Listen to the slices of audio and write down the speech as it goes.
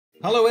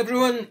Hello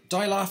everyone,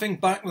 Die Laughing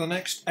back with the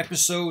next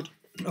episode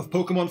of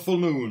Pokemon Full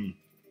Moon.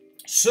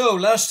 So,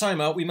 last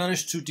time out we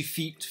managed to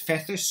defeat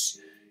Fethis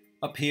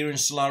up here in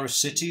Solaris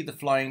City, the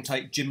flying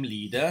type gym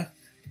leader.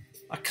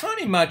 I can't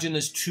imagine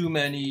there's too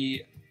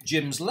many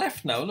gyms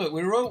left now. Look,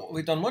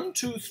 we've done 1,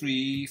 2,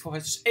 3, 4,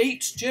 5, 6,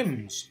 8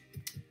 gyms.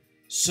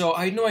 So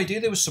I had no idea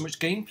there was so much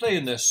gameplay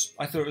in this.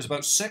 I thought it was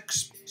about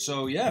 6.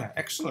 So yeah,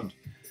 excellent.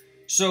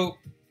 So,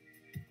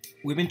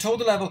 we've been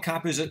told the level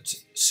cap is at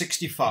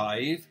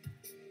 65.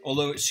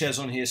 Although it says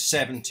on here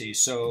 70,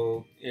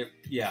 so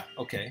yeah,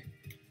 okay.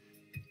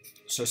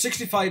 So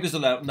 65 is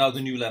now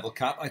the new level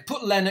cap. I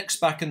put Lennox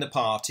back in the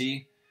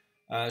party,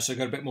 so I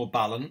got a bit more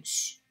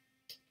balance.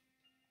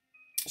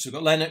 So we've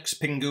got Lennox,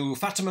 Pingu,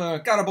 Fatima,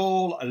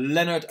 Garaball,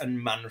 Leonard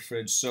and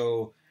Manfred,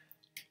 so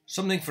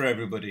something for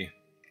everybody.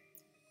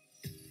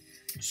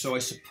 So I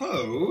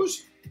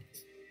suppose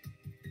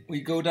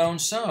we go down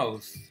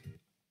south.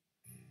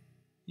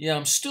 Yeah,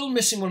 I'm still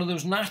missing one of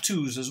those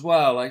Natus as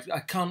well. I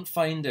can't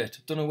find it.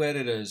 Don't know where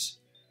it is.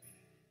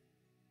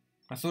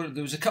 I thought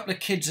there was a couple of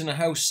kids in a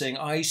house saying,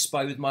 I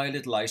spy with my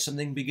little eye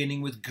something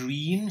beginning with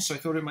green, so I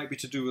thought it might be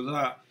to do with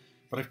that.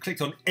 But I've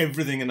clicked on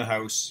everything in the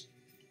house,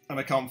 and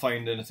I can't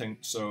find anything,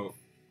 so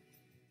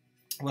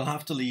we'll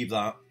have to leave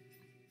that.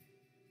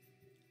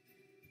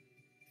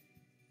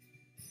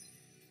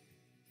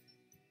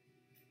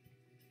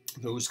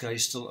 Those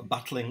guys still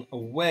battling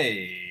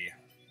away.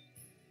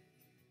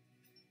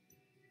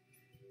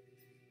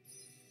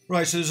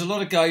 Right, so there's a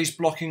lot of guys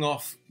blocking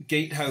off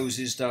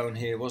gatehouses down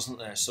here, wasn't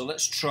there? So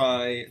let's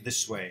try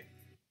this way.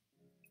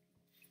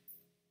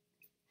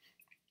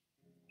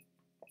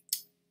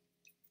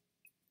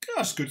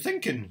 That's good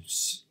thinking.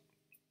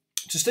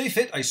 To stay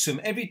fit, I swim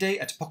every day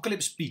at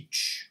Apocalypse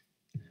Beach.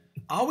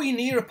 Are we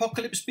near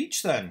Apocalypse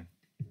Beach then?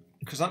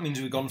 Because that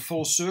means we've gone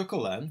full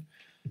circle then.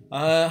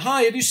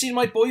 Hi, have you seen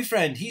my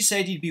boyfriend? He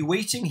said he'd be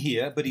waiting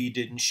here, but he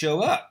didn't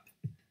show up.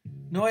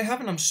 No, I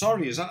haven't, I'm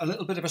sorry. Is that a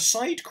little bit of a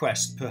side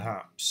quest,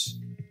 perhaps?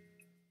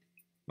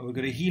 Well, we've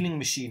got a healing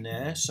machine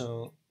there,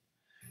 so...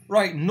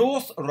 Right,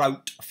 North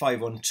Route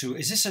 512.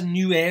 Is this a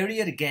new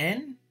area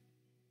again?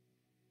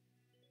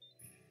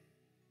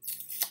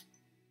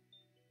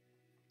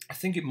 I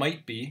think it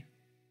might be.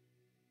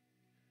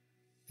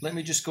 Let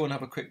me just go and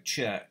have a quick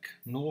check.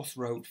 North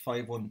Route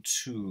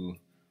 512.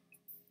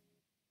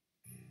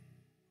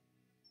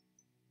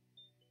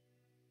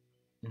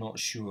 Not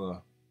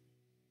sure.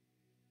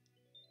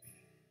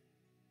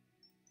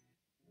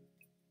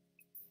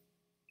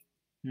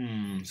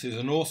 So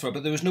there's a North Road,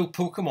 but there was no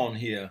Pokemon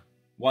here.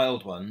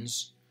 Wild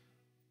ones.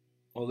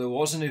 Well, there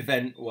was an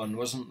event one,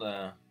 wasn't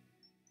there?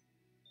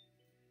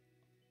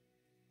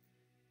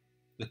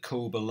 The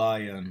Cobra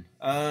Lion.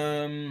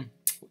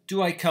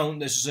 Do I count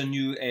this as a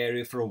new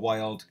area for a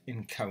wild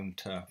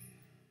encounter?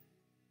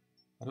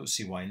 I don't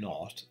see why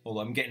not.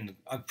 Although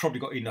I've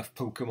probably got enough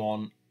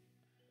Pokemon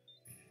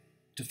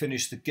to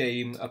finish the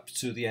game up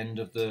to the end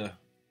of the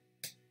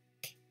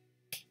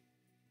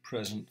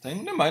present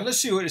thing. Never mind, let's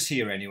see what is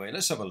here anyway.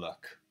 Let's have a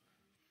look.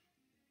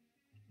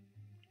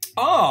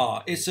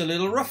 Ah, it's a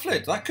little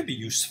Rufflet. That could be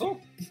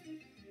useful.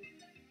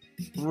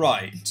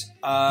 Right.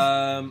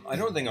 I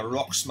don't think a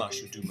Rock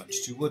Smash would do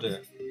much to, would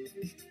it?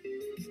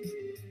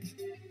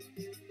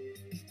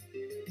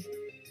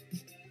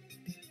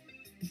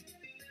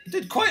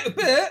 Did quite a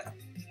bit.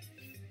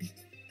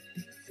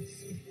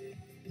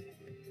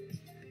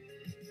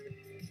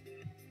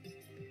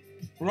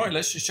 Right,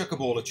 let's just chuck a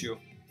ball at you.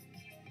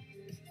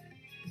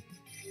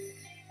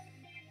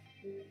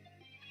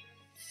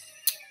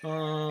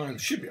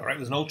 Should be alright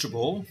with an Ultra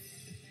Ball.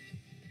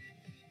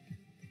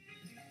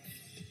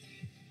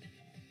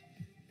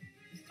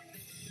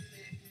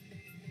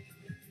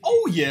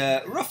 Oh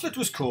yeah, Rufflet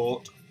was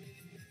caught.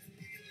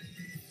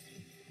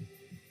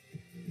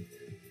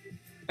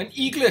 An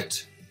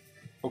Eaglet.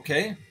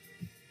 Okay.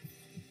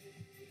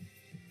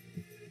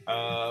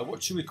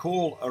 What should we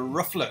call a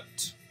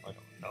Rufflet? I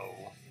don't know.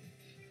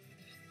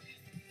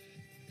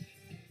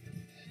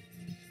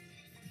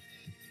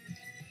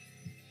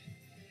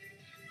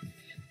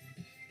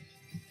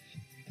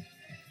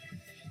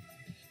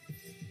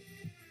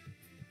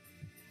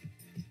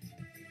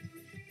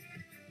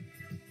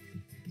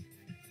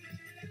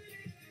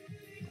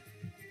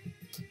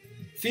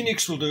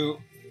 Phoenix will do.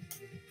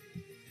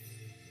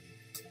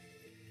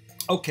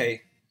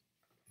 Okay.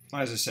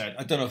 As I said,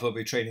 I don't know if I'll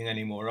be trading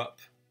any more up.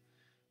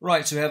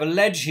 Right, so we have a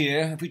ledge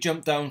here. If we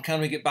jump down,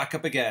 can we get back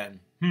up again?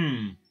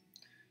 I'll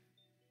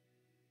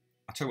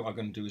tell you what I'm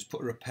going to do is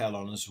put a rappel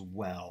on as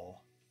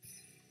well.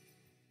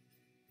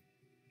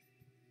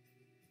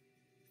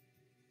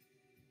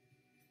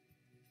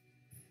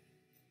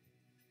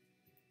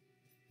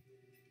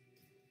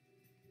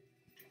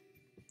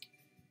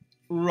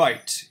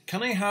 Right,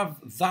 can I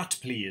have that,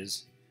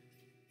 please?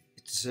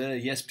 It's,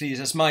 yes, please,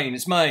 that's mine,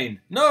 it's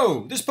mine.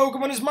 No, this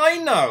Pokemon is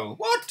mine now.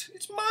 What?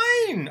 It's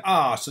mine.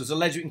 Ah, so there's a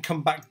ledge we can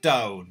come back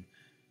down.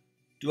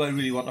 Do I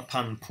really want a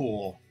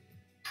Panpour?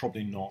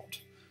 Probably not.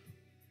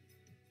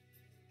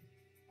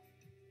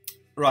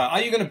 Right,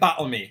 are you going to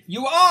battle me?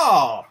 You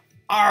are!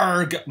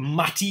 Arg,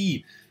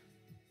 Matty!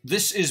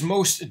 This is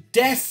most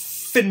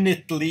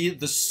definitely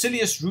the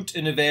silliest route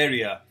in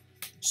Averia.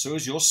 So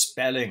is your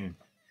spelling.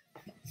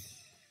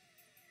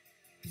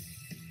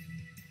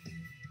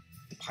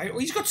 Oh,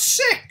 he's got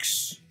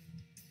 6!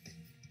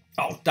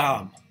 Oh,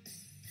 damn.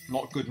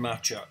 Not good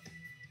matchup.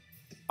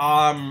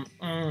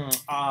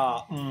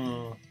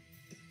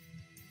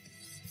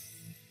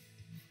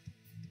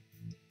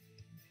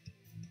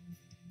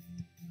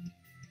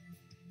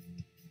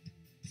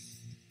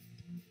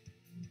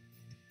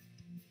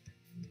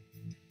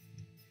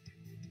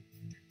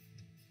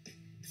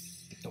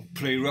 Don't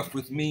play rough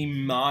with me,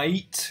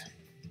 mate.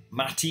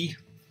 Matty.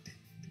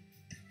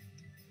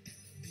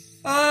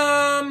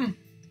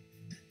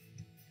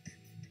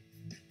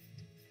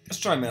 Let's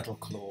try Metal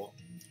Claw.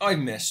 I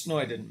missed. No,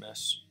 I didn't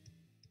miss.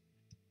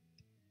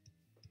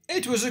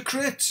 It was a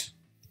crit.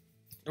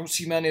 Don't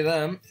see many of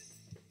them.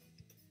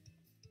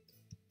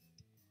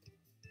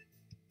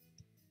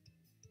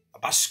 A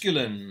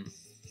Basculin.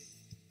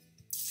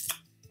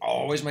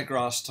 Oh, where's my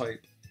grass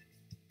type?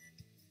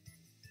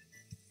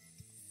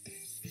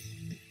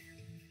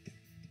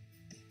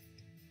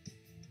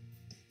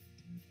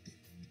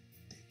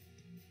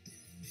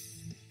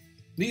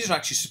 These are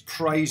actually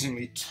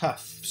surprisingly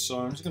tough,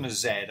 so I'm just going to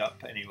Z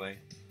up anyway.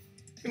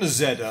 I'm going to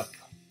Z up.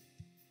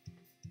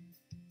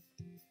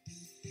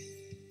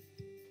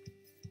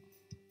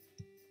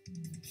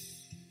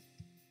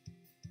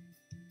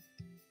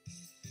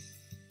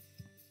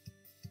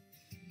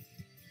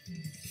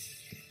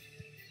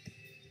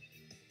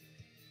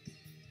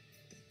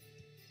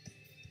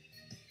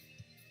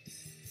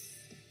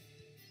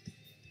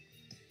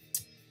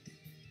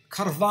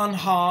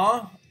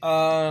 Carvanha,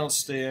 I'll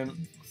stay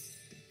in.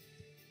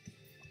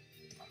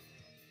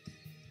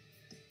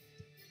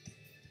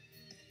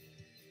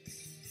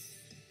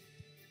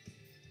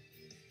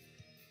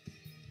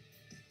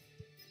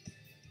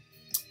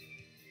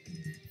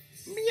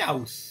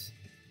 Meowth.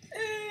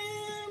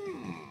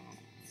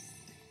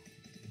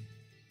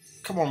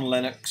 Come on,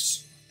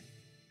 Lennox.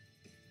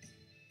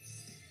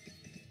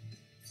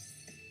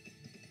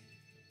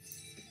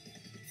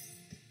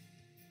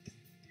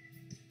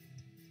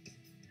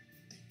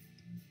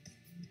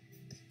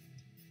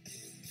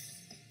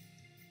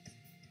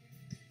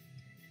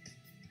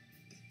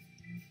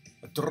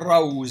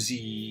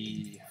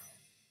 Drowsy.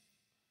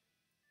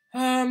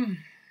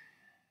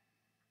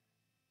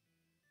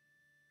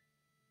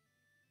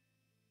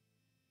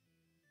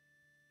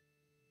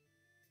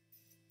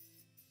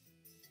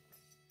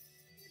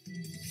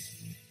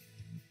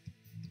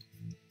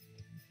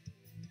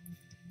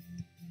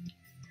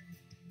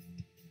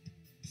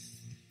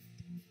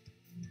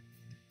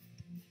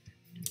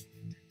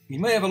 You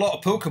may have a lot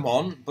of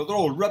Pokemon, but they're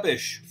all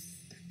rubbish.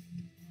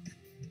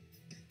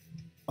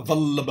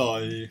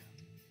 Available.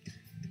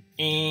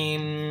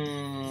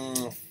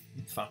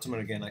 Fatima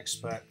again, I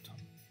expect.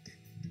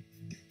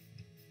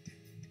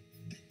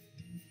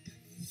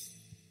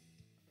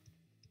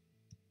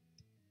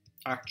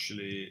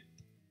 Actually,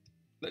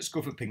 let's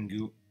go for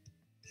Pingu.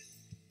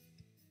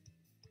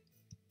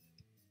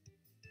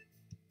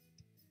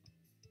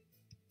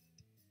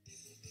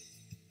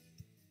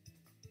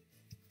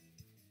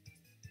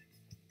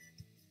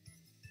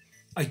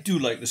 I do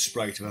like the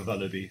sprite of a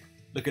Vullaby.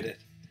 Look at it.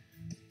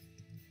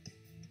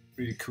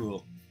 Really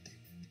cool.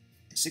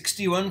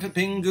 61 for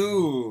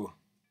Pingu.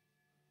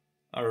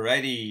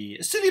 Alrighty.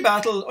 A silly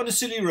battle on a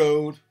silly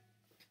road.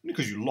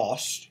 Because you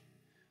lost.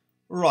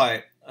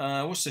 Right.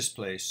 What's this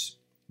place?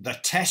 The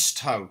Test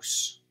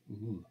House.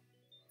 Ooh.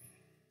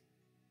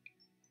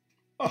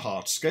 A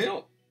heart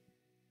scale.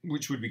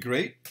 Which would be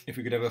great if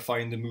we could ever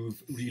find the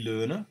move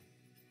Relearner.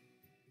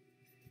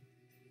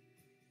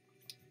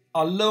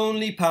 A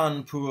lonely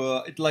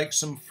Panpour. It likes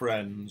some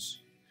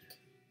friends.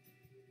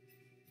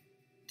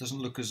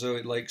 Doesn't look as though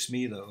it likes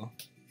me though.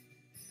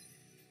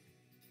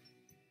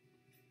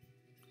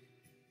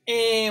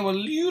 Well,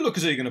 you look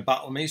as though you're going to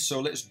battle me, so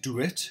let's do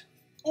it.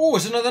 Oh,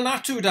 there's another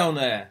Natu down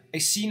there. I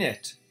seen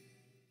it.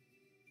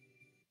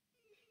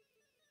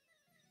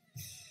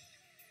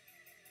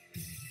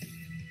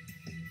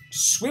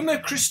 Swimmer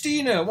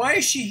Christina. Why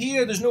is she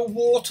here? There's no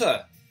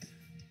water.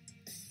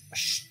 A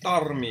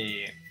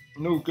Starmie.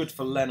 No good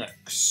for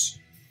Lennox.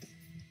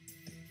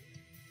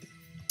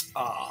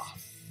 Ah.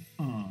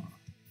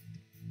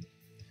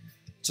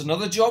 It's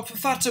another job for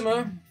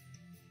Fatima.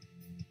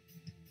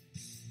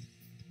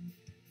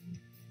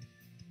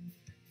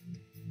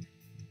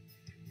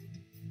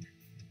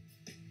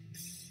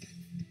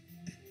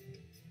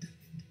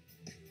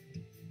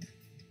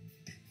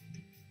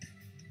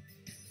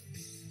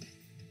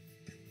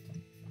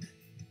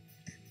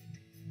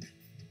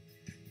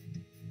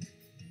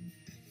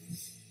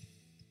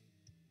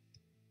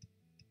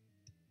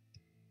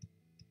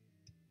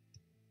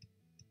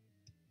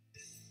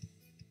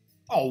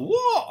 Oh,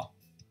 what?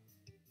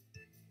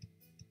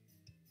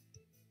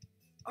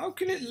 How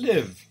can it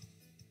live?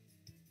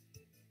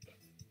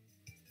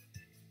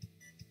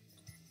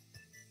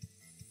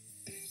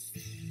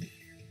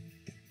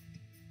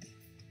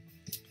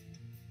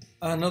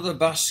 Another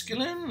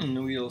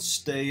Basculin, we'll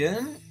stay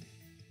in.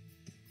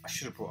 A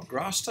should have brought a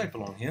grass type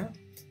along here.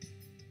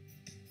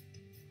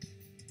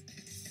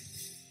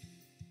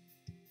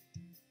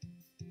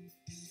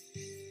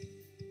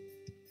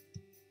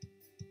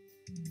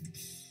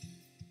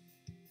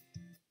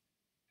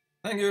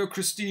 Thank you,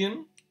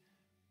 Christine.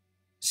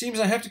 Seems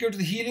I have to go to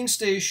the healing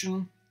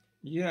station.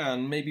 Yeah,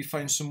 and maybe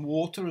find some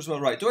water as well.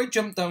 Right, do I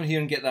jump down here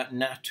and get that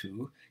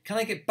Natu? Can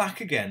I get back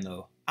again,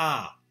 though?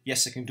 Ah,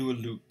 yes, I can do a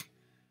loop.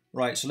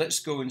 Right, so let's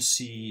go and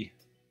see...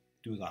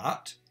 Do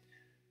that.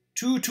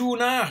 2-2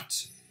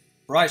 Nat.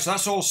 Right, so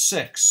that's all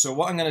 6. So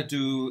what I'm going to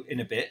do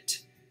in a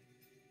bit,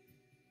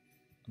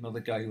 another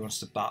guy who wants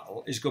to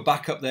battle, is go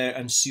back up there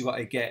and see what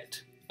I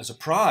get as a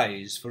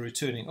prize for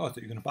returning. Oh, I thought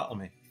you were going to battle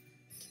me.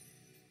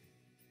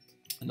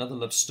 Another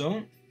love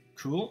stone.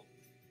 Cool.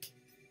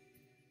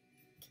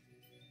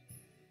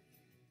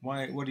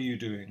 Why? What are you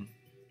doing?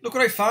 Look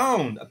what I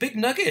found! A big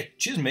nugget!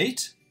 Cheers,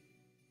 mate!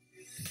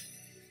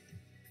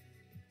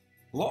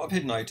 A lot of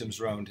hidden items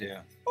around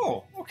here.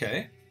 Oh,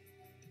 okay.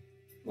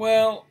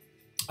 Well,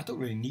 I don't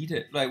really need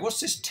it. Right,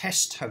 what's this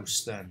test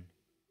house then?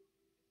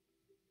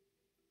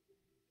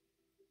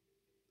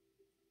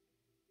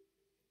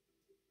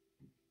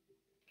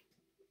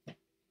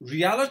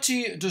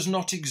 Reality does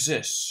not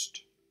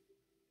exist.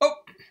 Oh,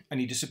 and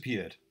he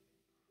disappeared.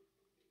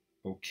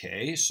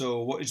 Okay,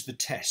 so what is the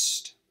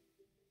test?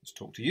 Let's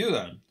talk to you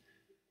then.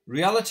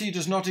 Reality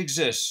does not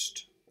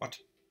exist. What?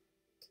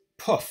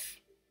 Puff.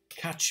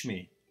 Catch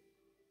me.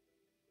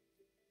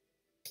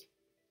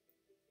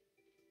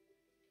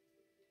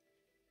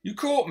 You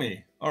caught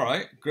me. All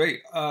right,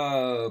 great.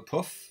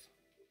 Puff.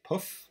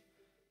 Puff.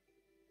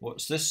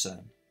 What's this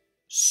then?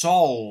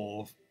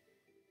 Solve.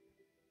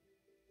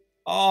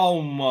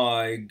 Oh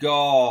my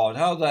god.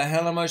 How the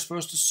hell am I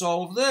supposed to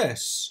solve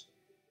this?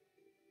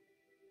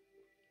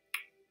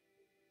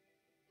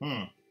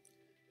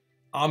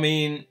 I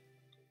mean,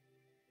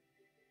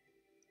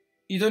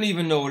 you don't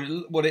even know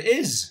what it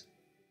is.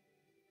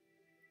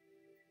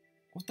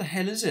 What the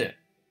hell is it?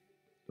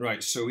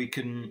 Right, so we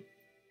can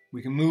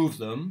move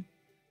them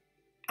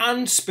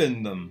and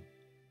spin them.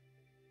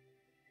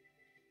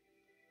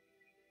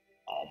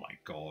 Oh my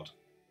god.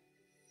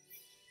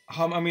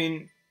 I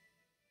mean,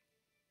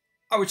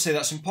 I would say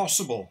that's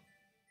impossible.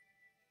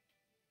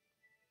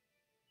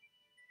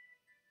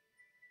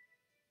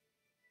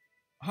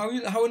 How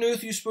on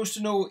earth are you supposed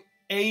to know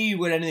A,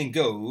 where anything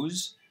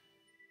goes,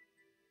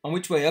 and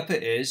which way up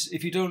it is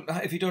if you don't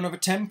have a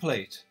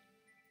template?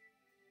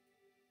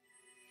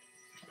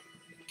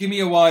 Give me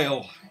a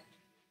while.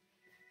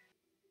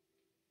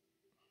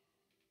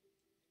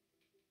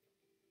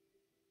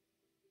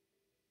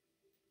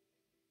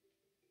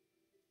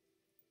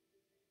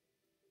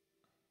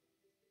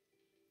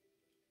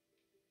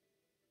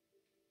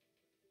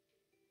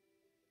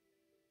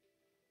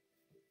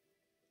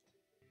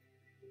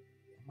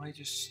 Am I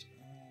just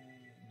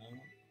no?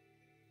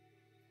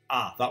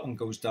 Ah, that one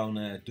goes down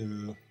there.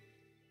 Duh.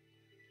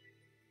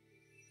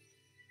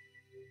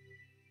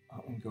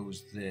 That one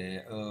goes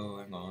there. Oh,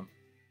 hang on.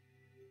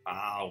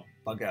 Ow,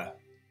 bugger.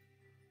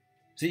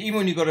 See, even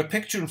when you've got a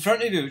picture in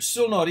front of you, it's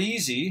still not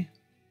easy.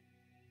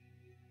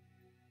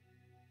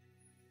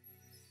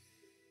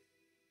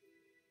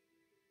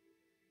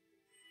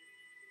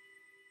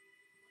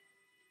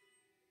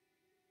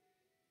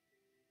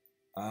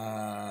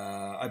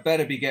 I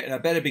better be getting a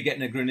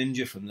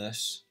Greninja from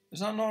this. Is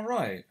that not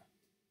right?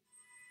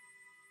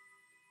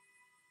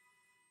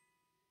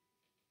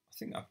 I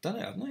think I've done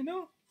it, haven't I?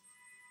 No.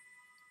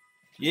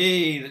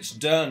 Yay, that's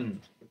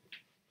done.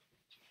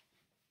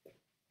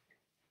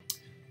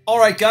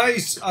 Alright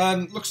guys,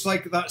 looks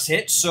like that's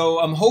it. So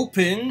I'm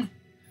hoping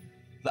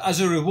that as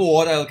a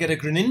reward I'll get a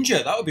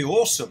Greninja. That would be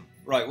awesome.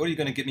 Right, what are you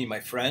going to give me, my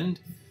friend?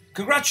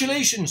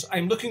 Congratulations,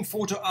 I'm looking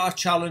forward to our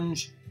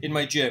challenge in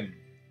my gym.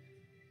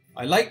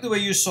 I like the way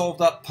you solved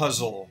that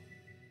puzzle.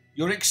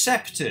 You're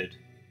accepted.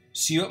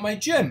 See you at my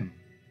gym.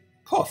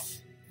 Puff.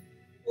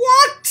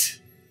 What?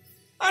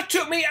 That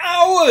took me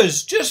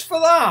hours just for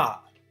that.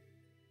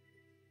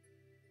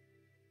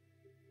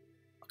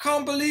 I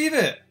can't believe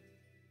it.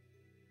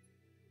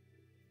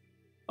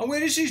 And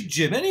where is his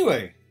gym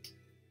anyway?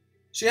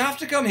 So you have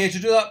to come here to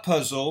do that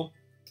puzzle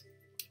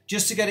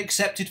just to get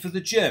accepted for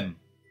the gym.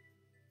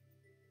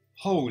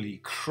 Holy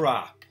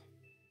crap.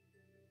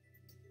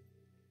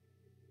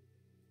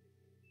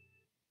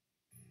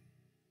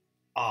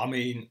 I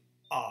mean,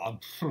 and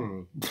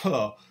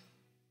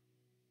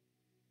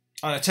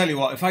I tell you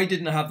what, if I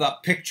didn't have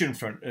that picture in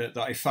front that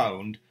I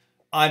found,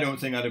 I don't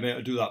think I'd have been able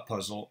to do that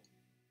puzzle.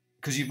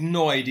 Because you've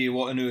no idea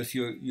what on earth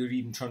you're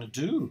even trying to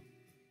do.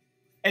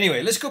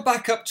 Anyway, let's go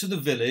back up to the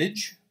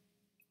village.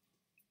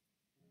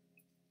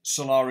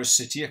 Solaris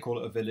City, I call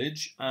it a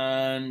village.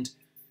 And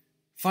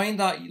find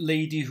that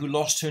lady who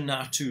lost her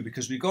Natu,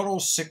 because we got all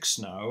 6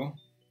 now.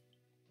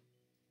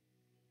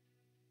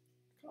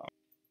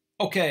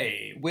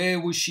 Okay, where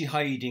was she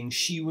hiding?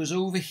 She was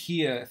over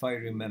here, if I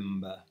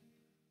remember.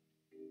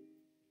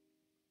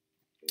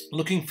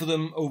 Looking for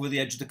them over the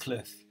edge of the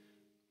cliff.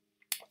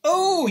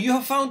 Oh, you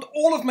have found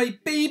all of my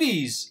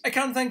babies. I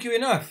can't thank you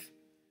enough.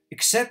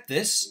 Accept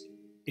this.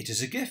 It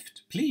is a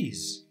gift,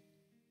 please.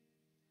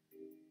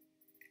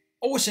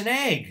 Oh, it's an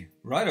egg.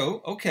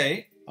 Righto,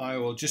 okay. I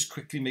will just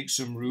quickly make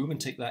some room and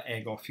take that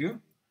egg off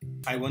you.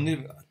 I wonder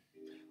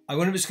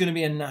if it's going to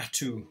be a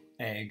Natu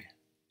egg.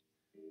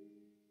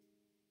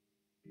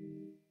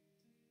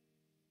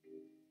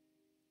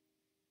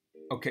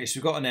 Okay, so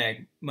we've got an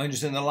egg.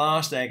 Mind you, in the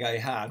last egg I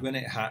had, when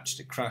it hatched,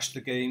 it crashed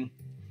the game.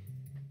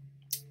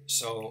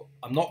 So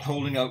I'm not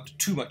holding out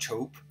too much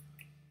hope.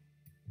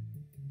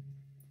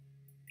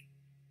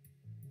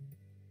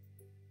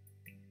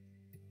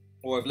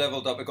 Oh, I've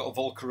leveled up. I've got a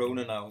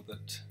Volcarona now,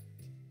 but...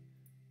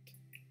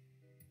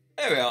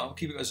 There we are. I'll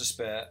keep it as a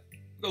spare.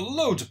 I've got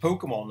loads of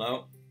Pokemon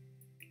now.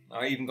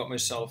 I even got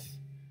myself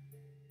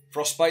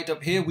Frostbite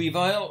up here,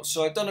 Weavile.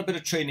 So I've done a bit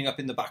of training up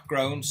in the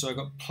background, so I've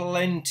got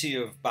plenty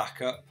of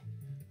backup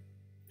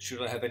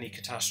should I have any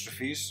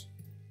catastrophes.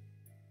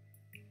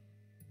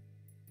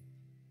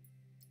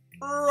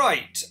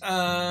 Right,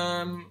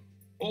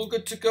 all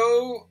good to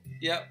go?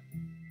 Yep.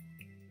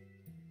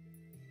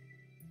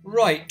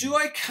 Right, do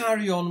I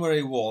carry on where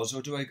I was,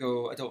 or do I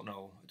go? I don't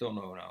know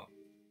now.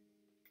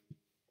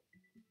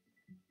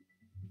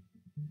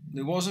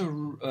 There was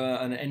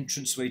an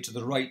entranceway to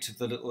the right of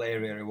the little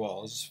area I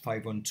was,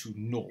 512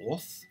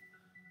 North.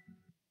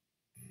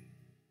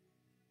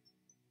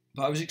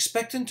 But I was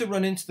expecting to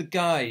run into the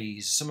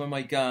guys, some of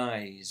my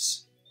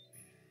guys.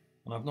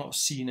 And I've not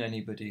seen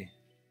anybody.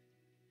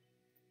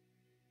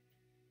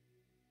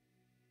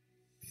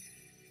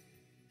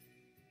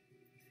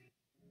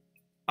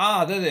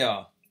 Ah, there they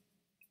are.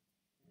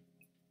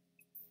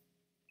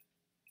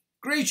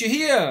 Great, you're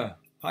here.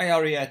 Hi,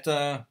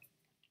 Arietta.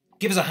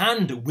 Give us a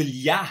hand, will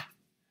ya?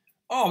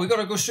 Oh, we got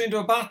to go straight into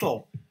a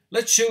battle.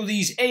 Let's show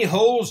these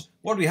a-holes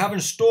what we have in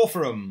store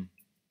for them.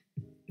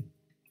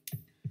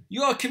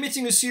 You are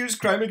committing a serious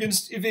crime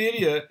against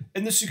Iveria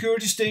in the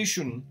security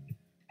station.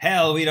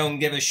 Hell, we don't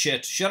give a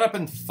shit. Shut up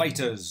and fight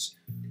us.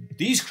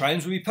 These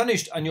crimes will be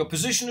punished and your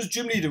position as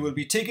gym leader will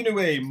be taken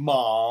away,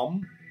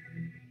 Mom.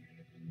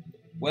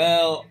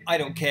 Well, I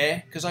don't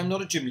care, because I'm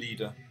not a gym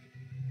leader.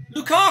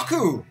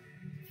 Lukaku!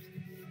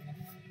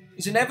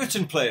 He's an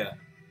Everton player.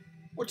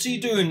 What's he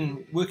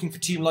doing working for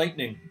Team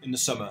Lightning in the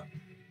summer?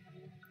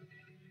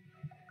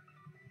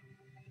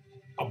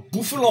 A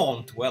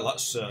Buffalant. Well,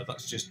 that's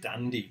just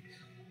dandy.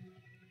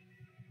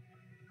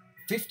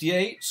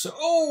 58. So,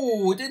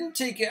 oh, it didn't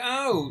take it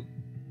out.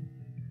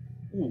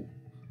 Ooh.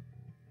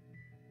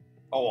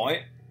 All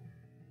right.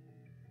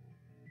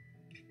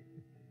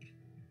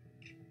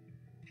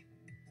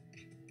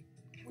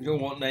 We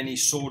don't want any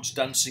swords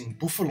dancing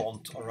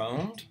Buffalant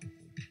around.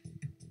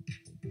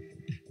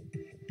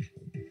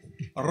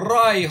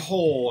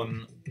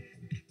 Rhyhorn.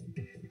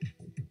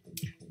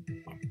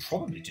 I'll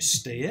probably just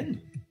stay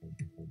in.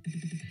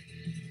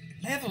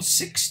 Level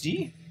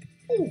 60?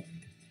 Ooh.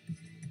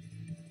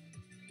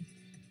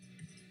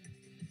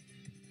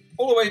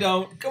 All the way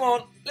down. Come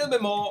on, a little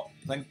bit more.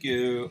 Thank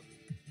you.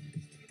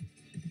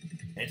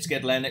 Let's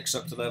get Lennox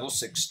up to level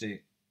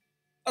 60.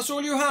 That's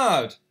all you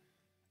had.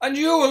 And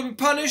you will be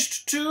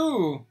punished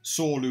too,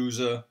 sore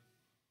loser.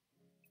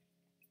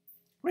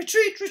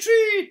 Retreat,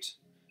 retreat!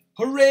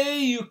 Hooray,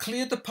 you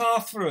cleared the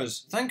path for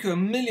us. Thank you a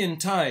million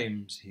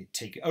times.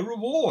 Take a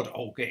reward.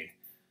 Okay,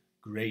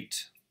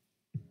 great.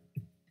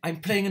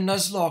 I'm playing a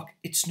Nuzlocke.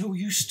 It's no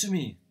use to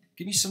me.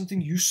 Give me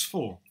something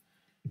useful.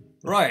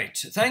 Right,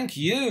 thank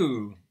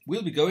you.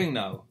 We'll be going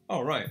now.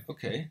 Oh, right,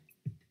 okay.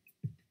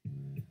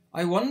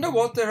 I wonder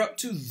what they're up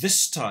to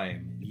this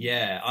time.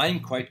 Yeah,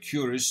 I'm quite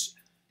curious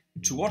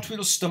to what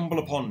we'll stumble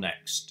upon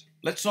next.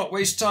 Let's not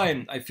waste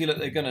time. I feel like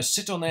they're going to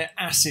sit on their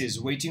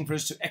asses waiting for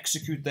us to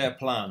execute their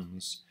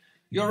plans.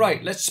 You're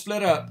right, let's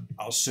split up.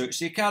 I'll search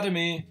the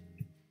academy.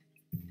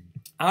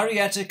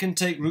 Arietta can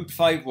take Route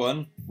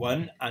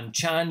 511 and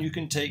Chan, you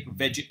can take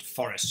Veget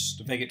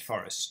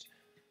Forest.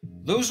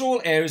 Those are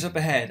all areas up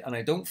ahead and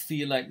I don't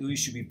feel like we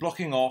should be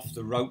blocking off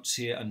the routes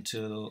here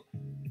until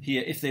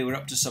here if they were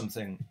up to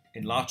something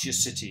in Larchia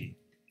City.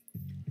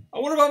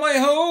 And what about my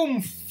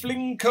home,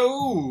 Fling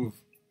Cove?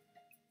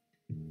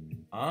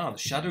 Ah, the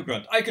Shadow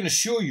Grunt. I can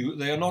assure you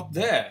they are not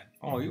there.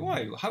 Oh,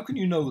 why? How can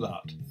you know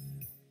that?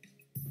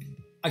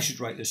 I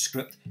should write this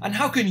script. And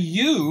how can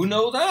you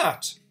know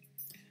that?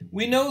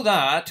 We know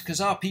that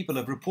because our people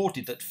have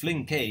reported that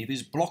Fling Cave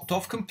is blocked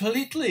off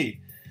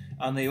completely.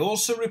 And they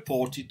also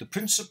reported the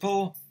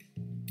principal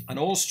and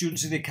all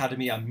students of the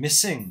academy are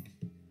missing.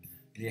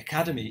 The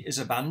academy is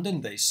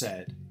abandoned, they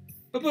said.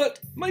 But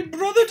my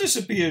brother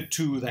disappeared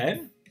too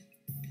then.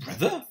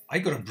 Brother? I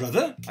got a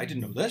brother? I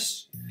didn't know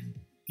this.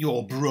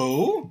 Your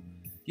bro?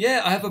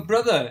 Yeah, I have a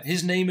brother.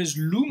 His name is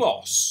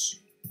Lumos.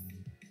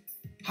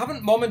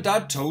 Haven't Mom and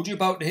Dad told you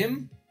about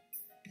him?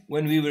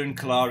 When we were in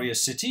Calaria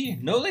City?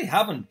 No, they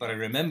haven't, but I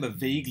remember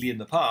vaguely in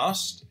the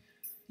past.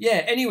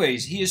 Yeah,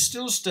 anyways, he is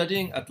still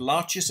studying at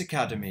Larchis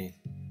Academy.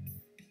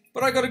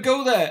 But I gotta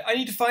go there. I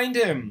need to find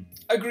him.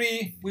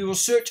 Agree, we will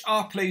search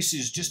our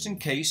places just in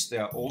case they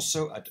are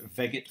also at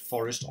Veget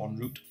Forest on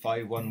Route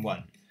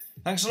 511.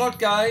 Thanks a lot,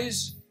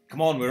 guys.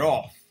 Come on, we're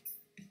off.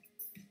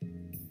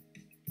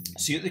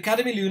 See you at the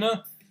Academy,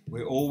 Luna.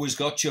 We always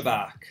got your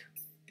back.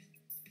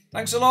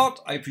 Thanks a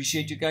lot. I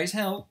appreciate you guys'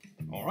 help.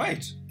 All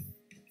right.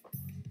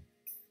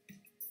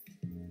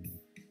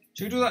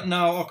 Should we do that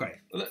now? Okay.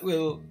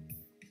 We'll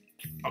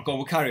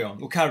carry on.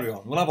 We'll carry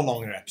on. We'll have a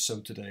longer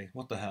episode today.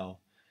 What the hell?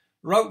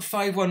 Route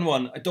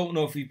 511. I don't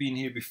know if we've been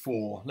here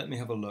before. Let me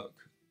have a look.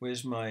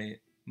 Where's my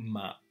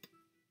map?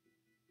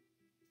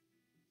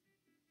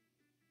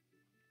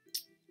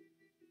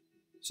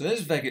 So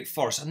there's Veggett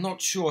Forest. I'm not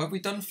sure. Have we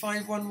done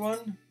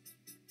 511?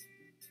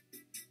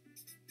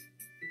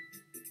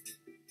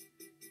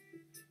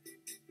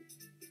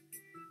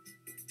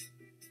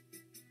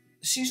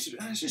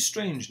 This is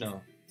strange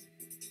now.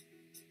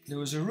 There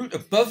was a route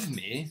above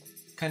me,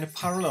 kind of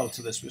parallel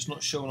to this, but it's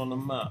not shown on the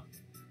map.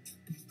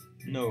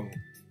 No.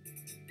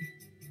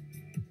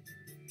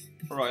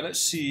 Alright, let's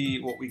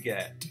see what we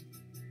get.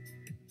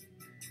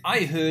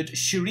 I heard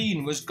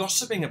Shireen was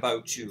gossiping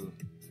about you.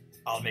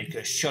 I'll make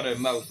her shut her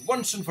mouth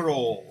once and for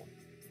all.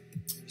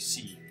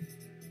 See.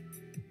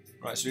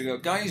 Right, so we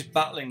got guys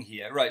battling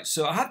here. Right,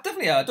 so I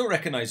don't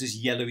recognise this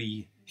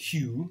yellowy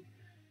hue.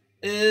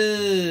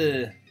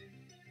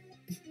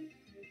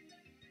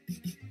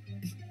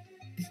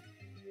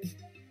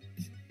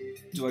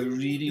 Do I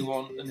really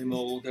want an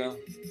Emolga?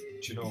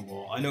 Do you know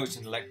what? I know it's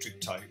an electric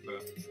type,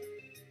 but...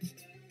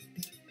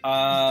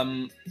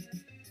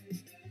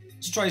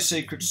 let's try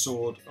Sacred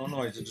Sword. Oh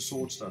no, I did a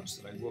sword stance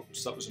today.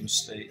 Whoops, that was a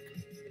mistake.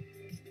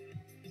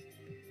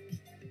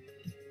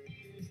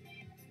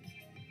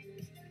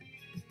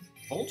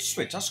 Volt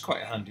Switch, that's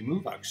quite a handy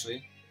move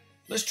actually.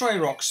 Let's try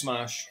Rock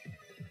Smash.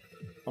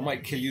 I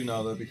might kill you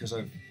now though because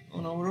I've...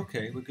 Oh no, we're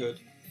okay, we're good.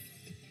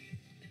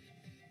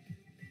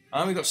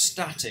 And we got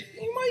Static.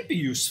 It might be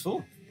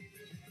useful.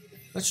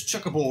 Let's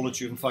chuck a ball at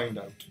you and find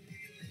out.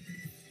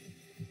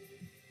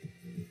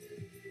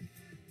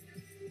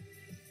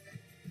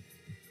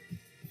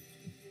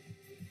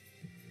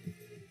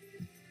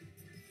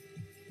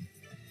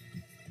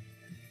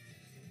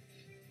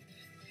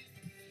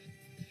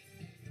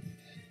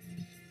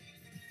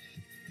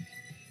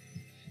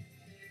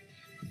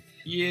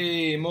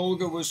 Yay,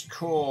 Molga was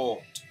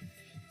caught.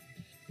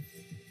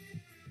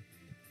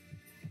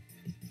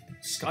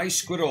 Sky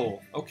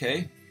Squirrel,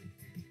 okay.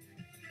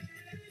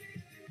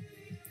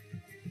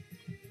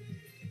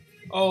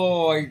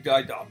 Oh, I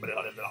don't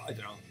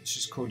know. Let's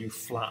just call you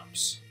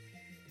Flaps.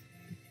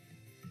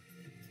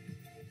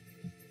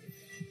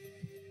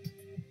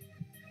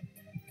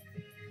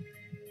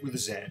 With a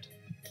Z.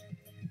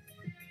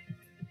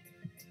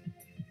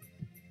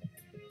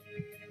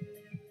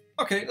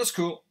 Okay, that's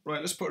cool. Right,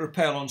 let's put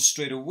Repel on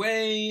straight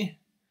away.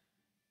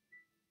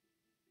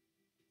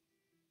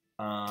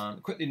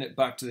 And quickly nip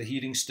back to the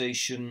heating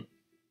station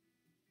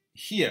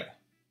here.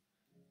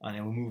 And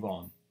then we'll move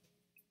on.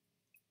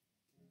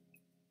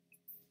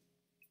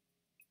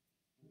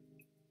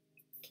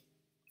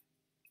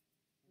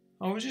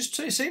 I was just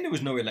saying there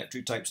was no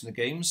electric types in the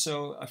game,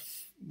 so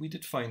we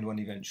did find one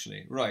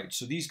eventually. Right,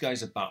 so these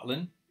guys are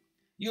battling.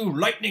 You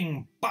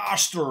lightning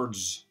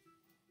bastards!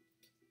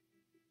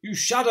 You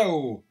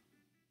shadow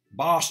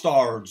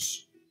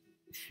bastards!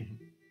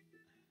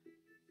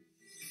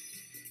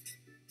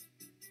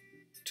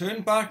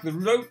 Turn back, the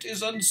route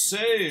is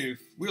unsafe.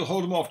 We'll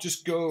hold them off,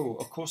 just go.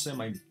 Of course they're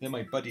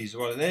my buddies.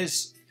 Well,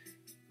 there's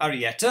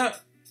Arietta.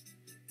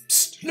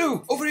 Psst,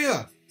 Lou, over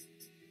here.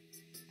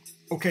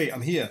 Okay,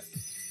 I'm here.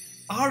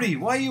 Ari,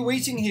 why are you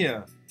waiting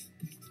here?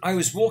 I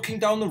was walking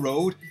down the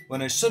road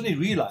when I suddenly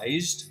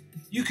realised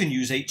you can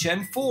use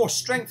HM4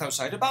 strength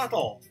outside a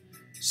battle.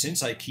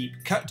 Since I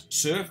keep cut,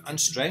 surf and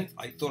strength,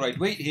 I thought I'd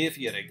wait here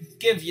for you to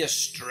give you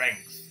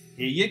strength.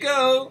 Here you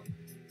go.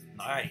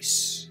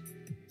 Nice.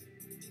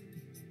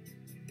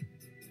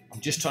 I'm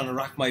just trying to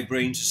rack my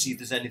brain to see if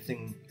there's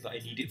anything that I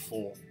need it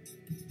for.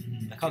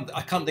 I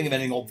can't think of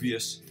anything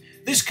obvious.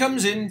 This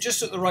comes in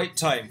just at the right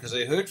time because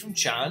I heard from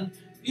Chan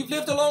you've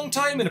lived a long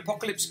time in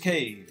Apocalypse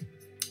Cave.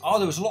 Oh,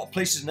 there was a lot of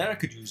places in there I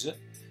could use it.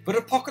 But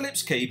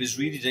Apocalypse Cave is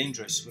really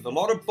dangerous, with a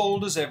lot of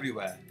boulders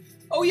everywhere.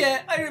 Oh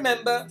yeah, I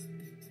remember.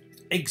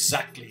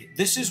 Exactly.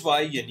 This is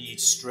why you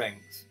need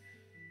strength.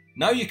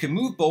 Now you can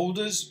move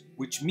boulders,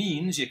 which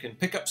means you can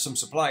pick up some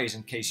supplies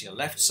in case you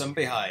left some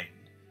behind.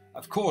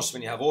 Of course,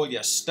 when you have all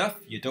your stuff,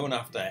 you don't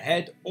have to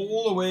head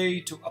all the way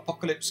to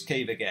Apocalypse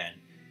Cave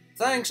again.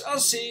 Thanks, I'll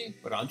see.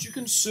 But aren't you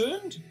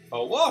concerned?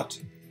 About what?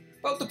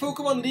 About the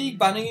Pokemon League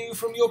banning you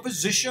from your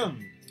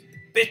position.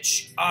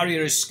 Bitch,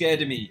 Aria is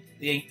scared of me.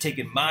 They ain't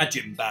taking my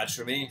gym badge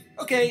from me.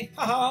 Okay,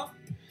 haha.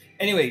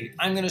 Anyway,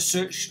 I'm going to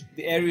search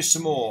the area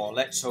some more.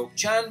 Let's hope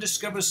Chan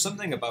discovers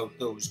something about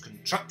those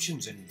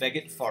contraptions in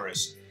Veggett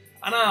Forest.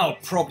 And I'll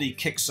probably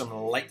kick some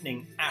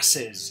lightning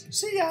asses.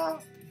 See ya.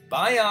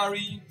 Bye,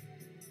 Ari.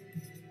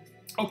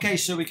 Okay,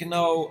 so we can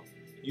now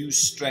use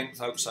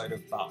strength outside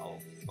of battle.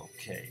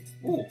 Okay.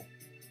 Ooh.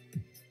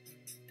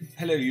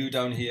 Hello, you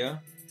down here.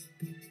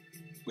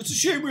 It's a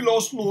shame we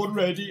lost Lord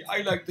Reddy.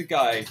 I like the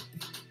guy.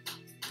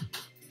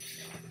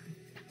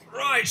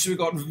 Right, so we've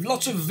got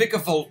lots of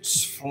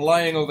Vicavolts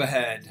flying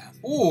overhead.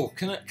 Oh,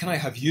 can I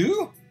have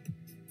you?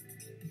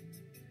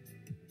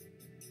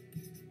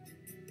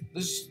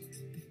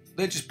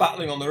 they're just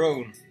battling on their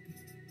own.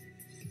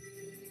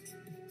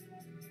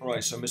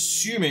 Alright, so I'm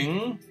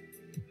assuming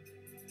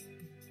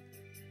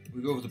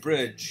we go over the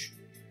bridge.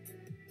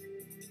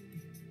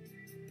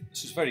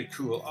 This is very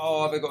cool.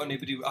 Oh, have I got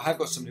anybody? I have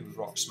got somebody with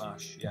Rock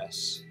Smash,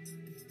 yes.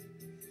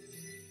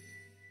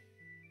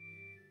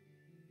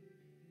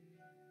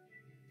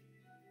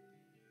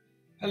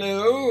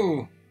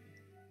 Hello!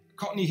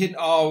 Cottony hidden.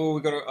 Oh,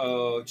 we got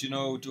to. Do you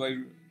know? Do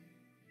I.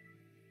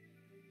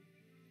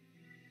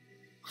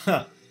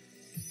 Huh.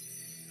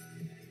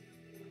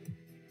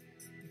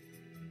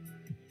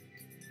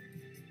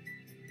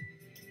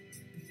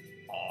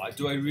 Oh,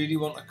 do I really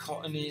want a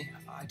Cottony?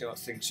 I don't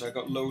think so. I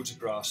got loads of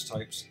grass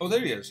types. Oh, there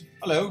he is.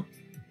 Hello.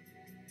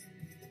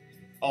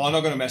 Oh, I'm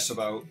not going to mess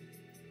about.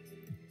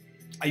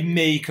 I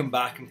may come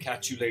back and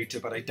catch you later,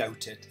 but I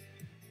doubt it.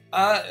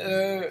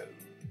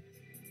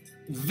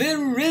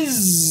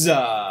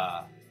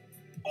 Veriza.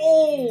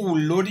 Oh,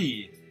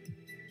 Lordy.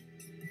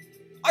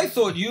 I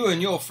thought you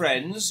and your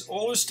friends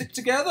always stick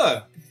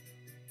together.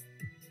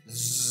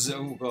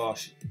 Oh,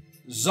 gosh.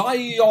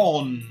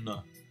 Zion.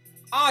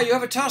 Ah, you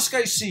have a task,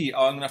 I see.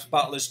 Oh, I'm going to have to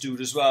battle this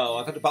dude as well.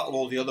 I've had to battle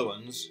all the other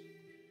ones.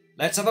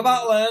 Let's have a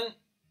battle then.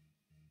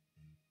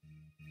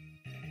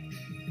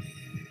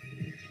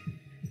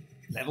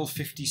 Level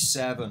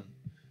 57.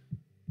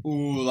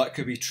 Ooh, that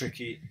could be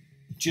tricky.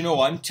 Do you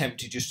know, I'm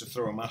tempted just to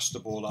throw a Master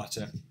Ball at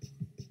it.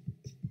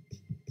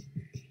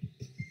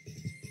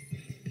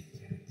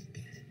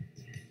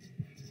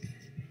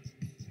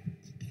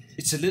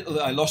 It's a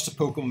little... I lost a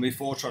Pokemon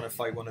before trying to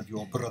fight one of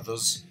your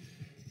brothers.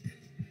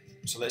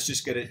 So let's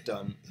just get it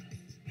done.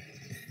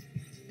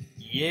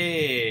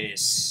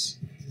 Yes!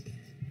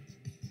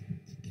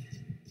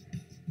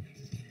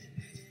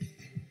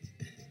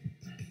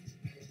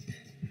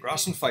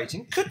 Grass and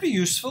fighting could be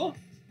useful.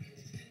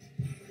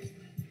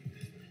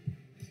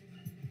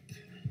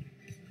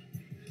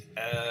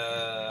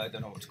 I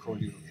don't know what to call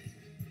you.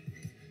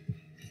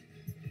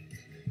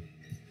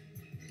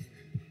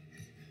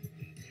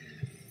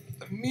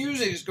 The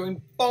music is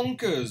going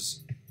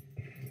bonkers.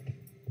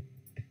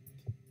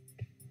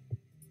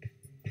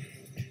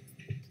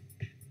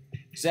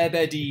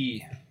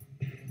 Zebedee.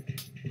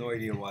 No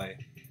idea why.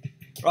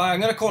 Right, I'm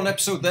going to call an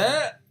episode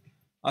there.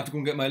 I have to go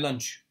and get my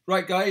lunch.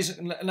 Right, guys,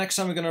 next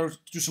time we're going to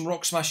do some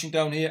rock smashing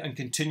down here and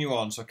continue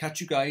on. So I'll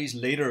catch you guys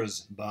later.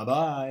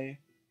 Bye-bye.